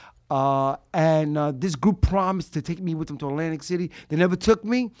 And this group promised to take me with them to Atlantic City. They never took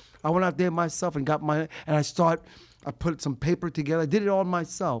me. I went out there myself and got I put some paper together. I did it all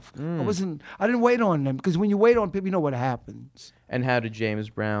myself. I didn't wait on them, because when you wait on people, you know what happens. And how did James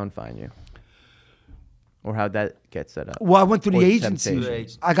Brown find you? Or how'd that get set up? Well, I went through Or the the agency.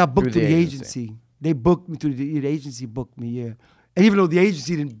 Temptations. I got booked Through through the the agency. agency. They booked me through the agency booked me, yeah. And even though the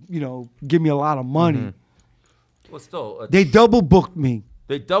agency didn't, give me a lot of money, Well, still, they double booked me.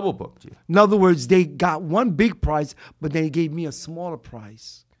 they double booked you. In other words, they got one big price, but they gave me a smaller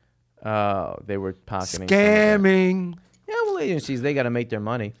price. Oh, they were pocketing. some of that. Scamming. Yeah, well, agencies, they got to make their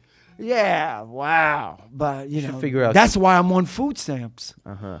money. Yeah, wow. But, should figure out that's why I'm on food stamps.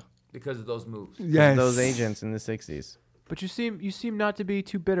 Because of those moves. Yes. Those agents in the 60s. But you seem not to be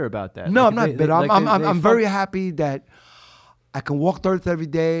too bitter about that. No, Like, I'm not they- bitter. like, I'm they very fuck- happy that I can walk the earth every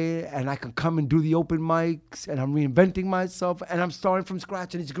day, and I can come and do the open mics, and I'm reinventing myself, and I'm starting from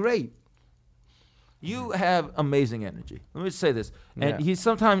scratch, and it's great. You have amazing energy. Let me just say this. And Yeah. he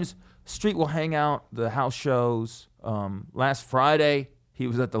sometimes, Street will hang out, the house shows. Last Friday, he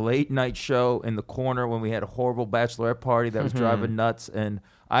was at the late night show in the corner when we had a horrible bachelorette party that was driving nuts. And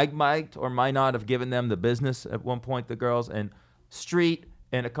I might or might not have given them the business at one point, the girls. And Street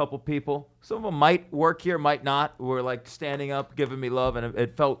and a couple people, some of them might work here, might not, were like standing up, giving me love. And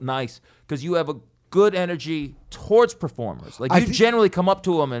it felt nice because you have a good energy towards performers. Like, you generally come up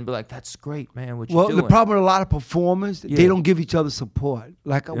to them and be like, that's great, man, what you're doing. The problem with a lot of performers, Yeah. they don't give each other support.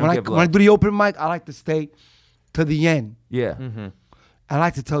 Like don't when I give when I love. do the open mic, I like to stay to the end. Yeah. I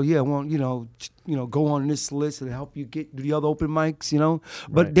like to tell I want go on this list and help you get to the other open mics,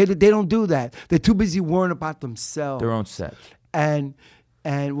 But Right. they don't do that. They're too busy worrying about themselves. Their own set.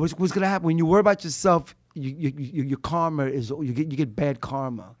 And what's gonna happen when you worry about yourself? Your karma is you get bad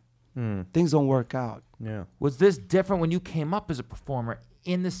karma. Things don't work out. Yeah. Was this different when you came up as a performer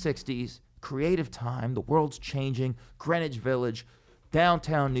in the 60s? Creative time, the world's changing, Greenwich Village.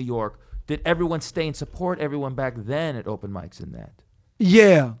 downtown New York, did everyone stay and support everyone back then at open mics in that?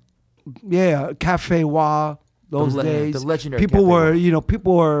 Yeah, Cafe Wa. Those days, the legendary people Cafe Wa.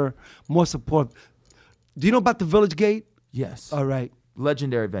 people were more supportive. Do you know about the Village Gate? Yes. All right,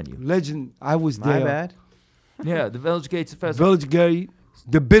 Legendary venue. legend. I was My there. bad. Yeah, the Village Gates Festival. Village Gate,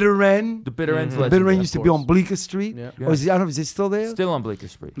 the Bitter End. The Bitter End's The legendary. Bitter End of used to be on course. Bleecker Street. Yeah. Or is it, I don't know. Is it still there? Still on Bleecker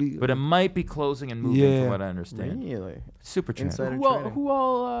Street. But it might be closing and moving Yeah. from what I understand. Really? Super trend. Insider Who all, trading. who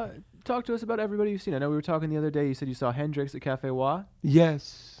all talk to us about everybody you've seen? I know we were talking the other day. You said you saw Hendrix at Cafe Wa,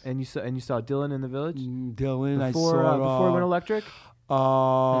 Yes. and you saw Dylan in the Village Dylan. before before he went electric.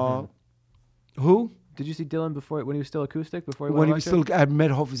 Who? Did you see Dylan before when he was still acoustic? Before he When he went was electric? still at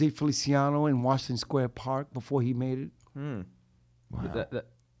Med Jose Feliciano in Washington Square Park before he made it. Wow.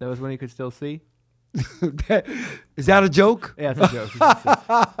 That was when he could still see. Is that a joke? Yeah, it's a joke.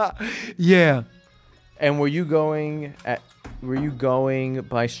 Yeah. And were you going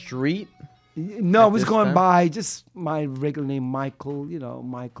by street? No, I At was this going time? by just my regular name, Michael.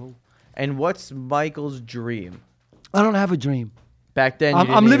 Michael. And what's Michael's dream? I don't have a dream. Back then, you I'm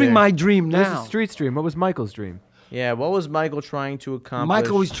didn't living either. my dream This now. is Street's dream. What was Michael's dream? Yeah, what was Michael trying to accomplish?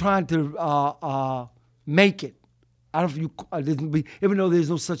 Michael was trying to make it. I don't know if you, even though there's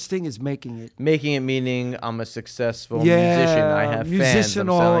no such thing as making it. making it meaning I'm a successful Yeah, musician. I have fans. I'm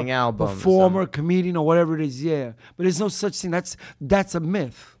or selling albums. performer, comedian, or whatever it is. Yeah, but there's no such thing. That's a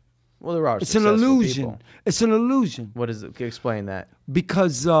myth. Well, there are. It's an successful illusion. people. It's an illusion What is it? Explain that.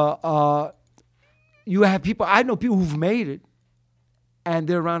 because you have people. I know people who've made it, and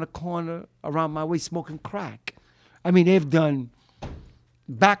they're around the corner, around my way, smoking crack. I mean, they've done.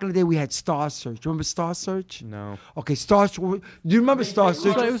 Back in the day, we had Star Search. Remember Star Search? No. Okay, Star Search. Do you remember Star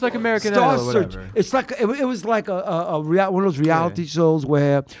Search? It was like American Star Idol or Search. whatever. It's like it was like one of those reality shows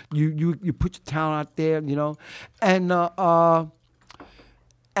where you put your talent out there,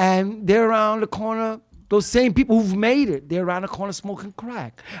 and they're around the corner. Those same people who've made it, they're around the corner smoking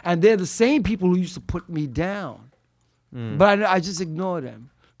crack, and they're the same people who used to put me down. But I just ignored them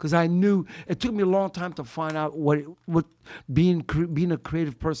because I knew it took me a long time to find out what being a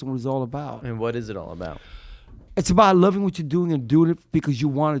creative person was all about. And what is it all about? It's about loving what you're doing and doing it because you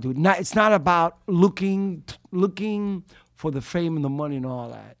want to do it. It's not about looking for the fame and the money and all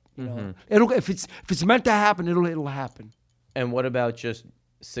that. If it's meant to happen, it'll happen. And what about just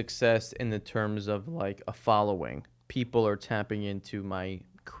success in the terms of like a following? People are tapping into my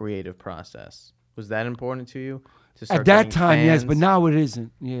creative process. Was that important to you? To start At that getting time, yes, fans? but now it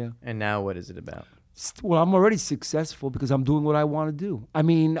isn't. Yeah. And now what is it about? Well, I'm already successful because I'm doing what I want to do. I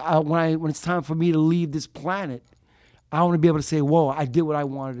mean, when it's time for me to leave this planet, I want to be able to say, "Whoa, I did what I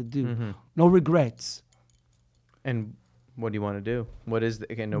wanted to do. No regrets." And what do you want to do? What is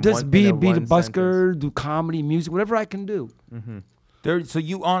the, again? Just be the busker, do comedy, music, whatever I can do. So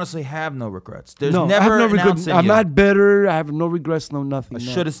you honestly have no regrets. There's No, never I have no an regrets. ounce in I'm you. not bitter. I have no regrets. No nothing.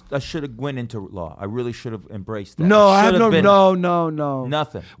 I should have went into law. I really should have embraced that. No, I have Should been no.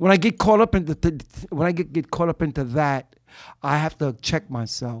 Nothing. When I get caught up into get caught up into that, I have to check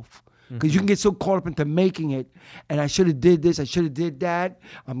myself because you can get so caught up into making it. And I should have did this. I should have did that.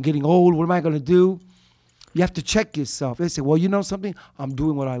 I'm getting old. What am I going to do? You have to check yourself. They say, well, you know something? I'm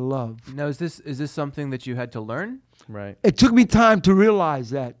doing what I love. Now, is this something that you had to learn? Right. It took me time to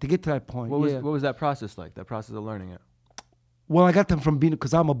realize that, to get to that point. What yeah. was that process like? That process of learning it. Well, I got that from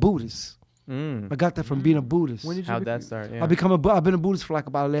because I'm a Buddhist. I got that from being a Buddhist. When did you How'd that start? Yeah. I've been a Buddhist for like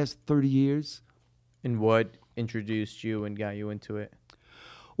about the last 30 years. And what introduced you and got you into it?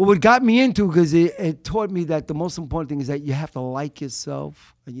 Well, what got me into because it taught me that the most important thing is that you have to like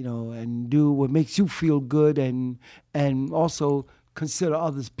yourself, and do what makes you feel good, and also consider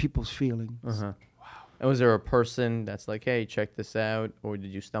others people's feelings. Wow. And was there a person that's like, hey, check this out, or did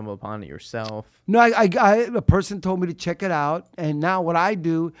you stumble upon it yourself? No, a person told me to check it out, and now what I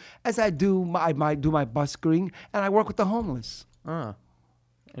do is I do my buskering, and I work with the homeless.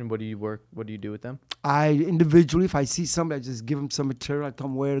 And what do you do with them? I individually, if I see somebody, I just give them some material. I tell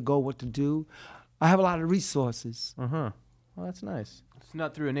them where to go, what to do. I have a lot of resources. Well, that's nice. It's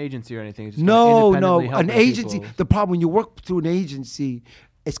not through an agency or anything. It's just No, independently an helping agency. people. The problem when you work through an agency,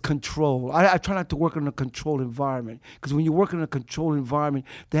 it's control. I try not to work in a controlled environment because when you work in a controlled environment,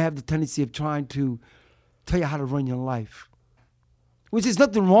 they have the tendency of trying to tell you how to run your life, which is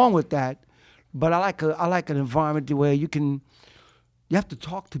nothing wrong with that. But I like an environment where you have to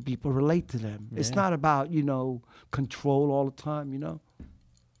talk to people, relate to them. Yeah. It's not about control all the time.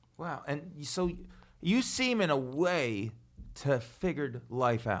 Wow. And so you seem in a way to have figured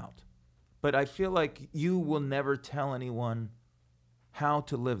life out, but I feel like you will never tell anyone how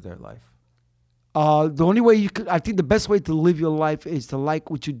to live their life. The only way I think the best way to live your life is to like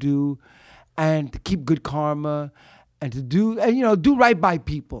what you do, and to keep good karma, and do right by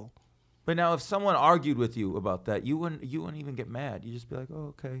people. But now, if someone argued with you about that, you wouldn't even get mad. You just be like,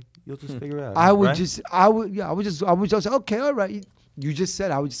 "Oh, okay, you'll just figure it out." I would right? just say, okay, all right. You just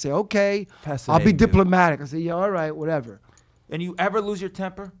said, I would just say, okay. I'll be Fascinating, dude. diplomatic. I say, yeah, all right, whatever. And you ever lose your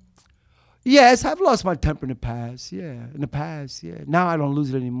temper? Yes, I've lost my temper in the past. Yeah, Now I don't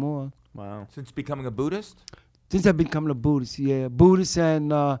lose it anymore. Wow. Since becoming a Buddhist? Since I've become a Buddhist, Buddhist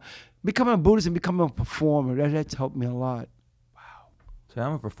and becoming a Buddhist and becoming a performer, that's helped me a lot. See,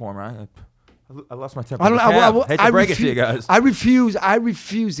 I'm a performer. I lost my temper. Hate to break it to you guys. I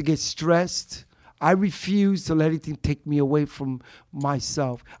refuse to get stressed. I refuse to let anything take me away from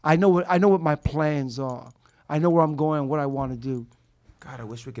myself. I know what my plans are. I know where I'm going and what I want to do. God, I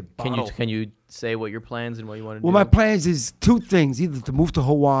wish we could bottle. Can you say what your plans and what you want to do? Well, my plans is two things: either to move to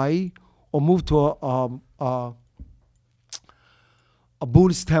Hawaii or move to a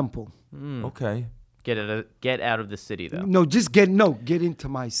Buddhist temple. Okay. Get out of the city though. No, just get into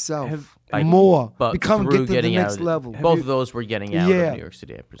myself Like, more. but Get through to the getting out next of level. Both of those were getting out Yeah. of New York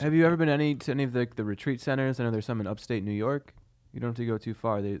City, I presume. Have you ever been to any of the retreat centers? I know there's some in upstate New York. You don't have to go too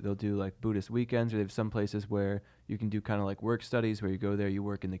far. They'll do like Buddhist weekends, or they have some places where you can do kind of like work studies, where you go there, you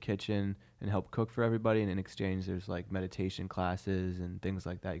work in the kitchen and help cook for everybody, and in exchange there's like meditation classes and things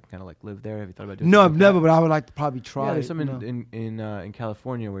like that. You can kind of like live there. Have you thought about doing? No, something I've like never, that? but I would like to probably try. Yeah, there's it, some you know. in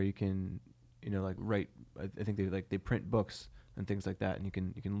California where you can, like write. I think they print books and things like that, and you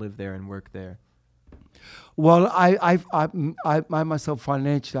can live there and work there. Well, I myself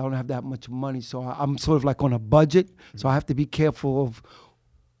financially, I don't have that much money, so I'm sort of like on a budget. So I have to be careful of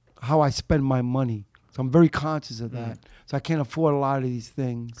how I spend my money. So I'm very conscious of that. So I can't afford a lot of these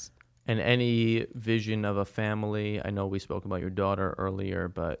things. And any vision of a family? I know we spoke about your daughter earlier,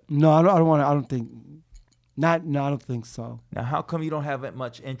 but No, I don't want to. I don't think. I don't think so. Now, how come you don't have that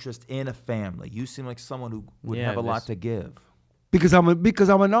much interest in a family? You seem like someone who would Yeah, have a lot this- to give. Because I'm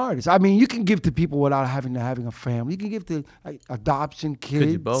an artist. I mean, you can give to people without having a family. You can give to like, adoption kids. could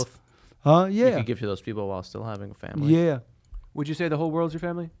you both? Huh? You Yeah. could give to those people while still having a family. Yeah. Would you say the whole world's your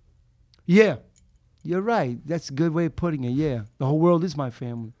family? Yeah. You're right. That's a good way of putting it. Yeah. The whole world is my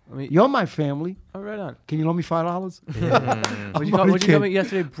family. I mean, You're my family. oh, right on. Can you loan me $5? What'd you call me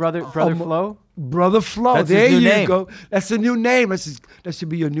yesterday, brother Flo? Brother Flo. That's his There new you name. go. That's a new name. That should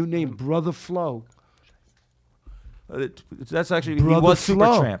be your new name, Brother Flo. That's actually, he Brother was Flo.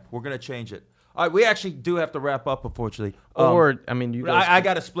 Supertramp. We're going to change it. All right, we actually do have to wrap up, unfortunately. Or I mean, you guys. I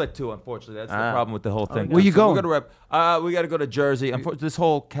got to split too, unfortunately. That's the problem with the whole thing. Where you going? We're gonna wrap. We got to go to Jersey. This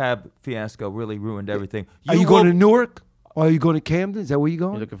whole cab fiasco really ruined everything. Are you going to Newark? Or are you going to Camden? Is that where you're you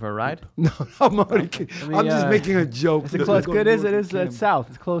going? looking for a ride? No, I'm already kidding. I mean, I'm just making a joke. It's close. It is. It is. It's south.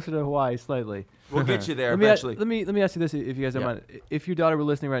 It's closer to Hawaii slightly. We'll get you there Let me eventually. let me ask you this, if you guys don't Yeah. mind. If your daughter were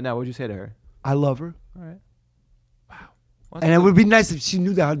listening right now, what would you say to her? I love her. All right. And it would be nice if she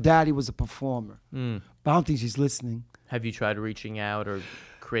knew that her daddy was a performer. Mm. But I don't think she's listening. Have you tried reaching out or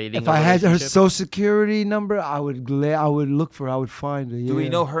creating? If a I had her relationship? social security number, I would look for her. I would find her. Do we yeah.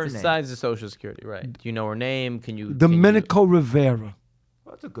 know her name? Besides the social security, right? Do you know her name? Can you? Domenico Rivera.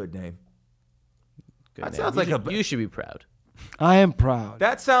 That's a good name. Good That name. sounds You like should- a- You should be proud. I am proud.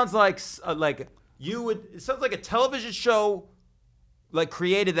 That sounds like you would. It sounds like a television show, like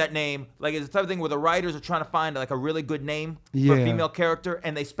created that name. Like it's the type of thing where the writers are trying to find like a really good name for a Yeah. female character,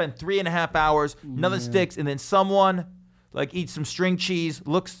 and they spend 3.5 hours, nothing sticks, and then someone like eats some string cheese,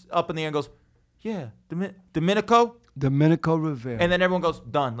 looks up in the air, and goes, "Yeah, Domenico," Domenico Rivera. and then everyone goes,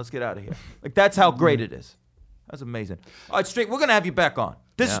 "Done. Let's get out of here." Like that's how great it is. That's amazing. All right, Street, we're gonna have you back on.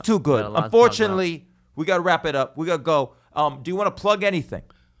 This Yeah, is too good. got a lot to talk Unfortunately, we gotta wrap it up. We gotta go. Do you want to plug anything?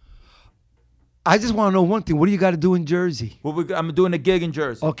 I just want to know one thing. What do you got to do in Jersey? Well, I'm doing a gig in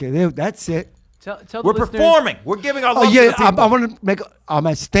Jersey. Okay, that's it. Tell the We're listeners- performing. We're giving our Oh love yeah, to the people. I want to make. I'm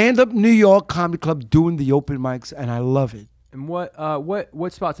at Stand Up New York Comedy Club doing the open mics, and I love it. And what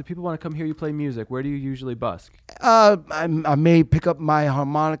spots? If people want to come hear you play music, where do you usually busk? I may pick up my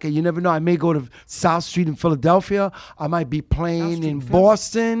harmonica. You never know. I may go to South Street in Philadelphia. I might be playing in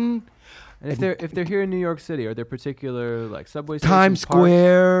Boston, And if they're here in New York City, are there particular like subway stations, Times parks?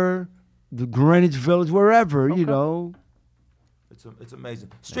 Square, the Greenwich Village, wherever you know. It's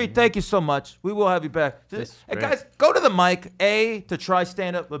amazing. Street, thank you so much. We will have you back. It's Hey, great. guys, go to the mic, A, to try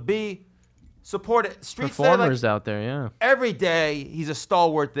stand up, but B, support it. Street said, like, Performers out there, yeah. every day he's a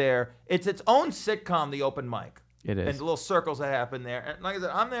stalwart there. It's its own sitcom, the open mic. It is. And the little circles that happen there. And like I said,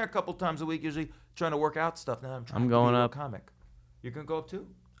 I'm there a couple times a week, usually trying to work out stuff. Now I'm trying I'm to going be a real up. comic. You can go up too?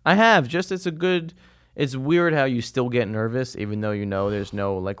 I have. Just it's a good it's weird how you still get nervous, even though you know there's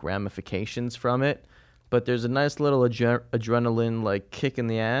no like ramifications from it. But there's a nice little adrenaline like kick in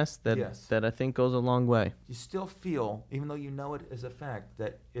the ass that I think goes a long way. You still feel, even though you know it as a fact,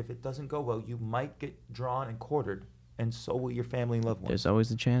 that if it doesn't go well, you might get drawn and quartered, and so will your family and loved ones. There's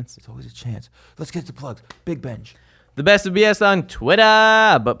always a chance. There's always a chance. Let's get to plugs. Big Benj. The Best of BS on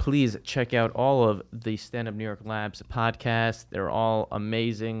Twitter. But please check out all of the Stand Up New York Labs podcasts. They're all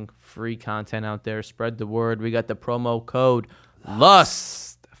amazing, free content out there. Spread the word. We got the promo code LUST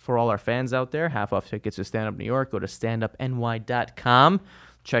for all our fans out there. Half off tickets to Stand Up New York. Go to standupny.com.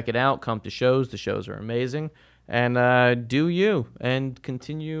 Check it out. Come to shows. The shows are amazing. And do you. And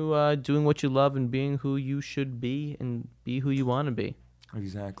continue doing what you love and being who you should be and be who you want to be.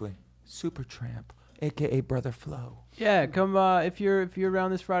 Exactly. Supertramp, a.k.a. Brother Flo. Yeah, come if you're around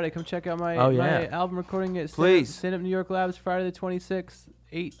this Friday, come check out my album recording at Stand Up New York Labs Friday the 26th,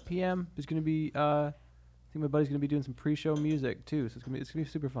 8 p.m. There's going to be... I think my buddy's going to be doing some pre-show music, too, so it's going to be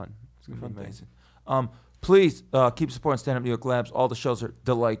super fun. It's going to be amazing. Please keep supporting Stand Up New York Labs. All the shows are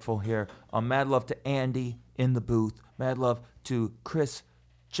delightful here. Mad love to Andy in the booth. Mad love to Chris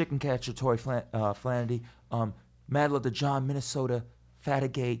Chicken Catcher Toy Flanity. Mad love to John Minnesota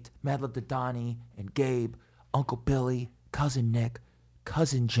Fatigate. Mad love to Donnie and Gabe, Uncle Billy, Cousin Nick,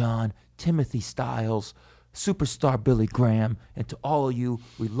 Cousin John, Timothy Styles, Superstar Billy Graham, and to all of you,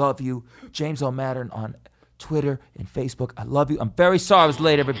 we love you. James L. Mattern on Twitter and Facebook. I love you. I'm very sorry I was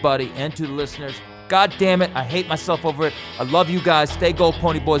late, everybody, and to the listeners. God damn it, I hate myself over it. I love you guys. Stay gold,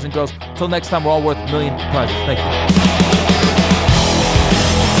 pony boys and girls. Till next time, we're all worth a million prizes. Thank you.